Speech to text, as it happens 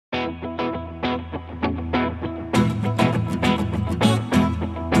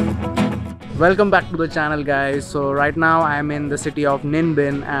Welcome back to the channel, guys. So right now I'm in the city of Ninh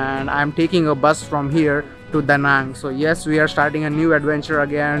Binh and I'm taking a bus from here to Danang. So yes, we are starting a new adventure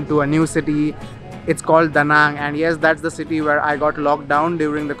again to a new city. It's called Danang, and yes, that's the city where I got locked down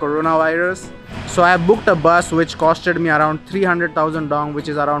during the coronavirus. So I booked a bus which costed me around 300,000 dong, which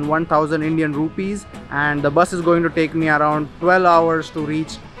is around 1000 Indian rupees, and the bus is going to take me around 12 hours to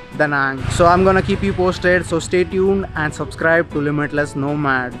reach Danang. So I'm gonna keep you posted, so stay tuned and subscribe to Limitless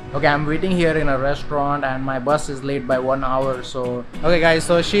Nomad. Okay, I'm waiting here in a restaurant and my bus is late by 1 hour. So okay guys,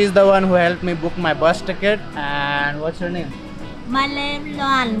 so she's the one who helped me book my bus ticket. And what's her name? My name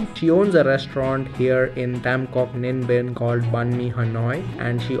Loan. She owns a restaurant here in Tam Kok, Ninh Binh called Banh Mi Hanoi,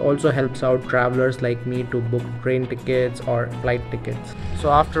 and she also helps out travelers like me to book train tickets or flight tickets.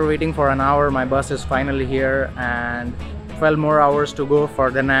 So after waiting for an hour, my bus is finally here and 12 more hours to go for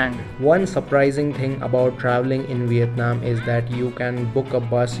Danang. One surprising thing about traveling in Vietnam is that you can book a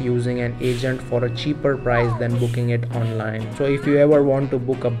bus using an agent for a cheaper price than booking it online. So if you ever want to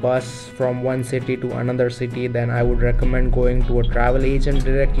book a bus from one city to another city, then I would recommend going to a travel agent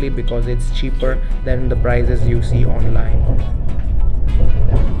directly because it's cheaper than the prices you see online.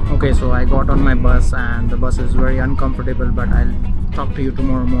 Okay, so I got on my bus and the bus is very uncomfortable, but I'll talk to you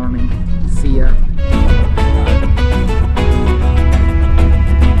tomorrow morning. See ya.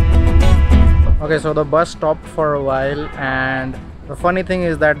 Okay, so the bus stopped for a while, and the funny thing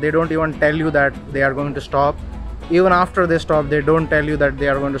is that they don't even tell you that they are going to stop. Even after they stop, they don't tell you that they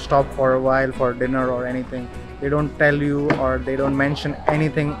are going to stop for a while for dinner or anything. They don't tell you, or they don't mention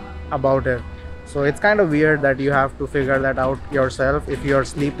anything about it. So it's kind of weird that you have to figure that out yourself. If you're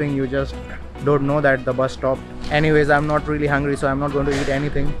sleeping, you just don't know that the bus stopped. Anyways, I'm not really hungry, so I'm not going to eat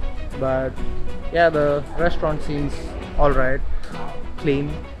anything. But yeah, the restaurant seems alright,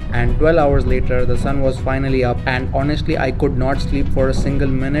 clean. And 12 hours later, the sun was finally up, and honestly I could not sleep for a single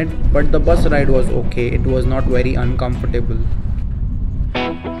minute, but the bus ride was okay. It was not very uncomfortable.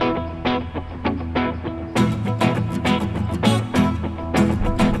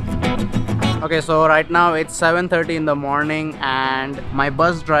 Okay, so right now it's 7:30 in the morning and my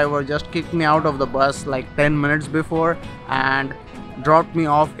bus driver just kicked me out of the bus like 10 minutes before and dropped me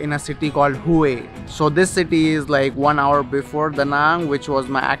off in a city called Hue. So this city is like 1 hour before Danang, which was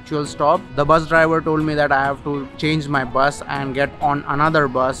my actual stop. The bus driver told me that I have to change my bus and get on another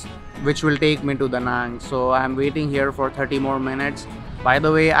bus which will take me to Danang. So I'm waiting here for 30 more minutes. By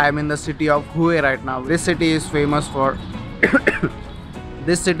the way, I'm in the city of Hue right now. This city is famous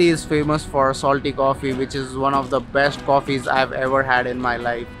for salty coffee, which is one of the best coffees I've ever had in my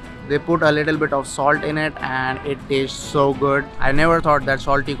life. They put a little bit of salt in it and it tastes so good. I never thought that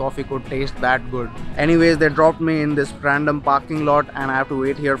salty coffee could taste that good. Anyways, they dropped me in this random parking lot and I have to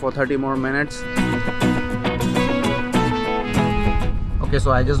wait here for 30 more minutes. Okay,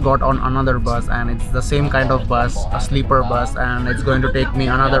 so I just got on another bus and it's the same kind of bus, a sleeper bus, and it's going to take me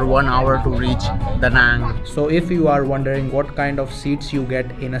another 1 hour to reach Danang. So if you are wondering what kind of seats you get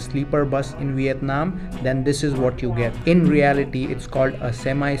in a sleeper bus in Vietnam, then this is what you get. In reality, it's called a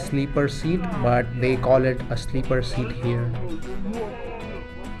semi-sleeper seat, but they call it a sleeper seat here.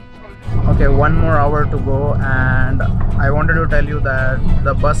 Okay, 1 more hour to go, and I wanted to tell you that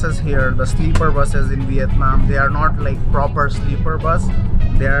the buses here, the sleeper buses in Vietnam, they are not like proper sleeper bus.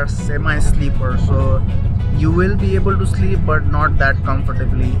 They are semi-sleeper, so you will be able to sleep but not that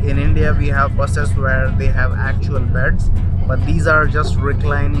comfortably. In India, we have buses where they have actual beds, but these are just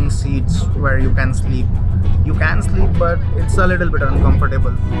reclining seats where you can sleep. You can sleep, but it's a little bit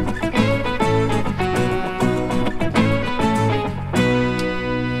uncomfortable.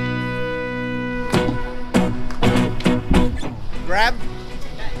 Grab?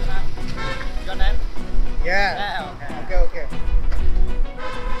 Your name? Yeah. Okay. Okay.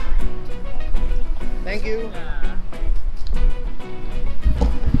 Thank you.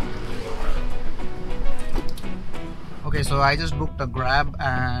 Okay, so I just booked a Grab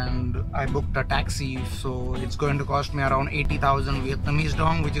and I booked a taxi, so it's going to cost me around 80,000 Vietnamese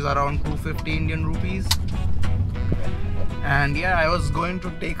dong, which is around 250 Indian rupees. And yeah, I was going to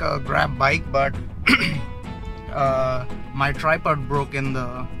take a Grab bike, but my tripod broke in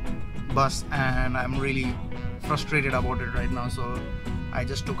the bus and I'm really frustrated about it right now, so I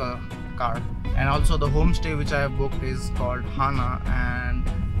just took a car. And also the homestay which I have booked is called Hana, and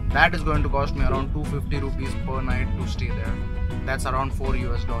that is going to cost me around 250 rupees per night to stay there. That's around $4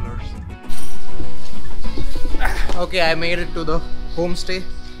 US. Okay, I made it to the homestay.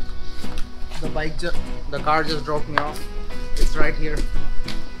 The car just dropped me off. It's right here.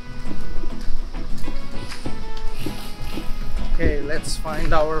 Okay, let's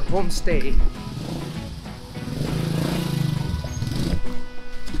find our homestay.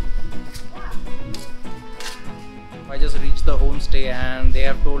 reached the homestay and they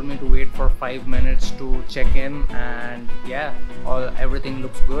have told me to wait for 5 minutes to check in, and yeah, everything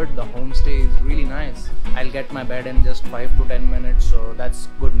looks good. The homestay is really nice. I'll get my bed in just 5 to 10 minutes, so that's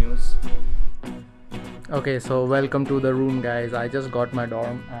good news. Okay, so welcome to the room, guys. I just got my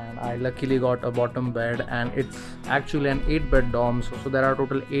dorm and I luckily got a bottom bed, and it's actually an 8-bed dorm, so there are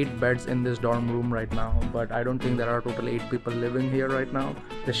total 8 beds in this dorm room right now, but I don't think there are total 8 people living here right now.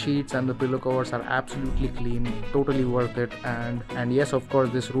 The sheets and the pillow covers are absolutely clean, totally worth it, and yes, of course,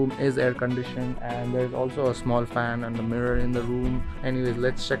 this room is air conditioned, and there's also a small fan and a mirror in the room. Anyways,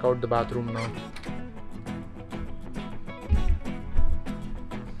 let's check out the bathroom now.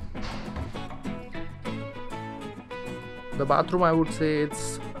 The bathroom, I would say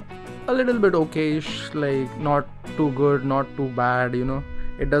it's a little bit okayish, like not too good, not too bad, you know.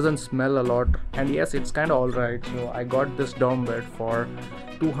 It doesn't smell a lot, and yes, it's kind of alright. So I got this dorm bed for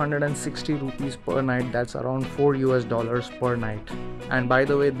 260 rupees per night. That's around $4 per night. And by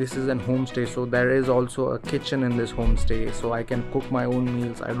the way, this is an homestay, so there is also a kitchen in this homestay, so I can cook my own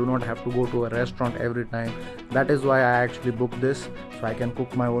meals. I do not have to go to a restaurant every time. That is why I actually booked this, so I can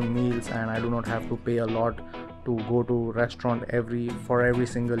cook my own meals and I do not have to pay a lot to go to restaurant for every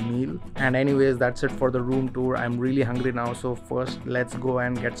single meal. And anyways, that's it for the room tour. I'm really hungry now, so first let's go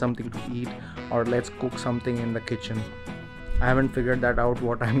and get something to eat, or let's cook something in the kitchen. I haven't figured that out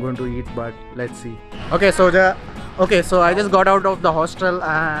what I'm going to eat, but let's see. Okay, so I just got out of the hostel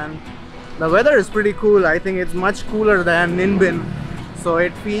and the weather is pretty cool. I think it's much cooler than Ninh Binh, so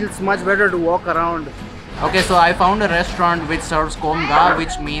it feels much better to walk around. Okay, so I found a restaurant which serves komga,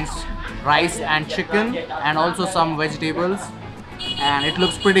 which means rice and chicken, and also some vegetables, and it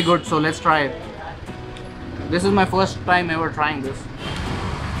looks pretty good, so let's try it. This is my first time ever trying this.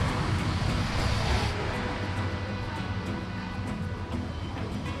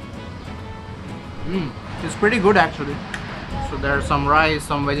 It's pretty good actually. So there's some rice,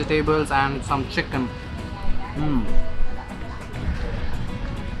 some vegetables, and some chicken.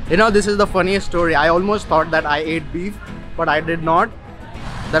 You know, this is the funniest story. I almost thought that I ate beef, but I did not.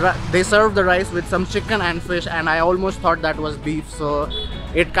 They served the rice with some chicken and fish, and I almost thought that was beef, so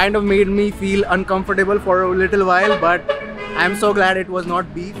it kind of made me feel uncomfortable for a little while, but I'm so glad it was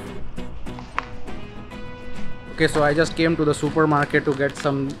not beef. Okay, so I just came to the supermarket to get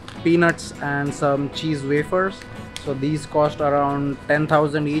some peanuts and some cheese wafers. So these cost around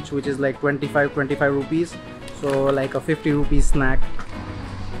 10,000 each, which is like 25 rupees, so like a 50 rupees snack.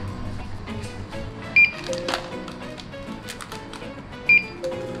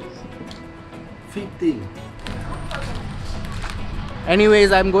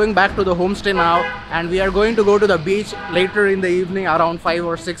 Anyways, I'm going back to the homestay now, and we are going to go to the beach later in the evening around 5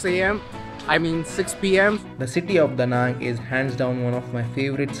 or 6 a.m. I mean 6 p.m. The city of Danang is hands down one of my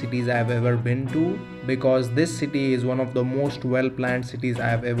favorite cities I've ever been to, because this city is one of the most well-planned cities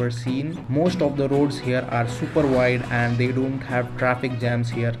I've ever seen. Most of the roads here are super wide and they don't have traffic jams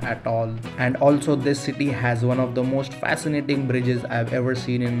here at all. And also this city has one of the most fascinating bridges I've ever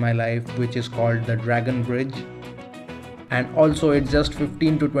seen in my life, which is called the Dragon Bridge. And also it's just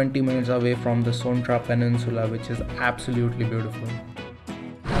 15 to 20 minutes away from the peninsula, which is absolutely beautiful.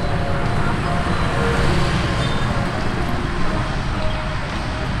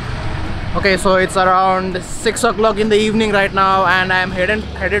 Okay, so it's around 6 o'clock in the evening right now, and I'm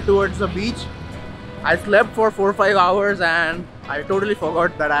headed towards the beach. I slept for 4 or 5 hours and I totally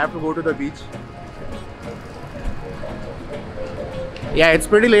forgot that I have to go to the beach. Yeah, it's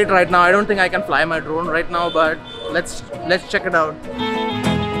pretty late right now. I don't think I can fly my drone right now, but let's check it out.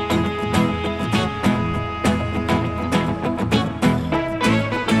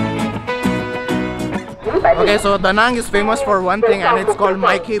 Okay, so Danang is famous for one thing, and it's called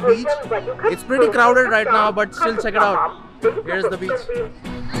Maike Beach. It's pretty crowded right now, but still check it out. Here's the beach.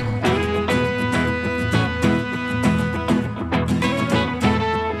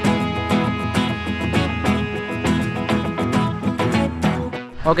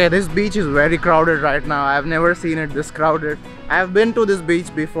 Okay, this beach is very crowded right now. I've never seen it this crowded. I've been to this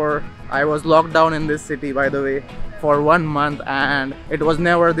beach before. I was locked down in this city, by the way, for 1 month, and it was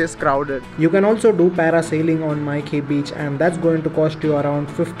never this crowded. You can also do parasailing on Maike Beach, and that's going to cost you around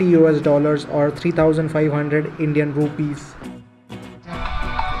 $50 or 3,500 Indian rupees.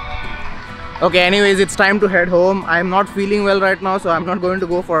 Okay, anyways, it's time to head home. I'm not feeling well right now, so I'm not going to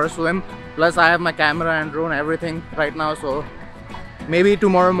go for a swim. Plus I have my camera and drone, everything right now, so maybe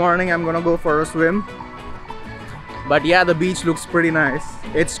tomorrow morning I'm gonna go for a swim. But yeah, the beach looks pretty nice.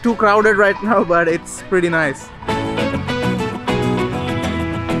 It's too crowded right now, but it's pretty nice.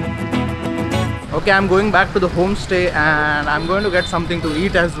 Okay, I'm going back to the homestay and I'm going to get something to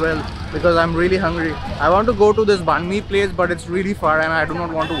eat as well. because I'm really hungry. I want to go to this banh mi place, but it's really far and I do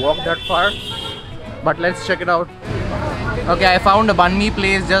not want to walk that far. But let's check it out. Okay, I found a banh mi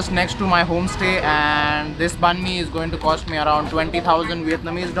place just next to my homestay, and this banh mi is going to cost me around 20,000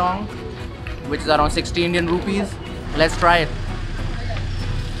 Vietnamese dong, which is around 60 Indian rupees. Let's try it.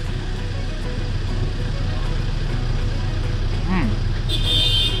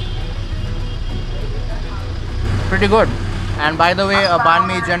 Pretty good. And by the way, a banh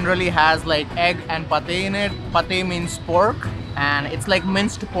mi generally has like egg and pate in it. Pate means pork, and it's like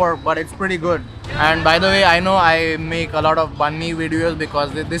minced pork, but it's pretty good. And by the way, I know I make a lot of banh mi videos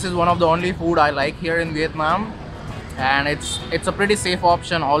because this is one of the only food I like here in Vietnam, and it's a pretty safe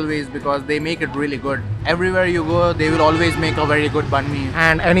option always because they make it really good. Everywhere you go, they will always make a very good banh mi.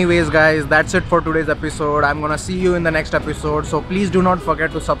 And anyways guys, that's it for today's episode. I'm gonna see you in the next episode, so please do not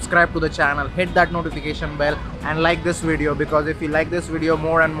forget to subscribe to the channel, hit that notification bell, and like this video, because if you like this video,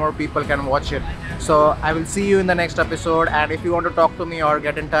 more and more people can watch it. So I will see you in the next episode, and if you want to talk to me or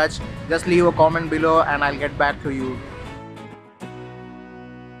get in touch, just leave a comment below and I'll get back to you.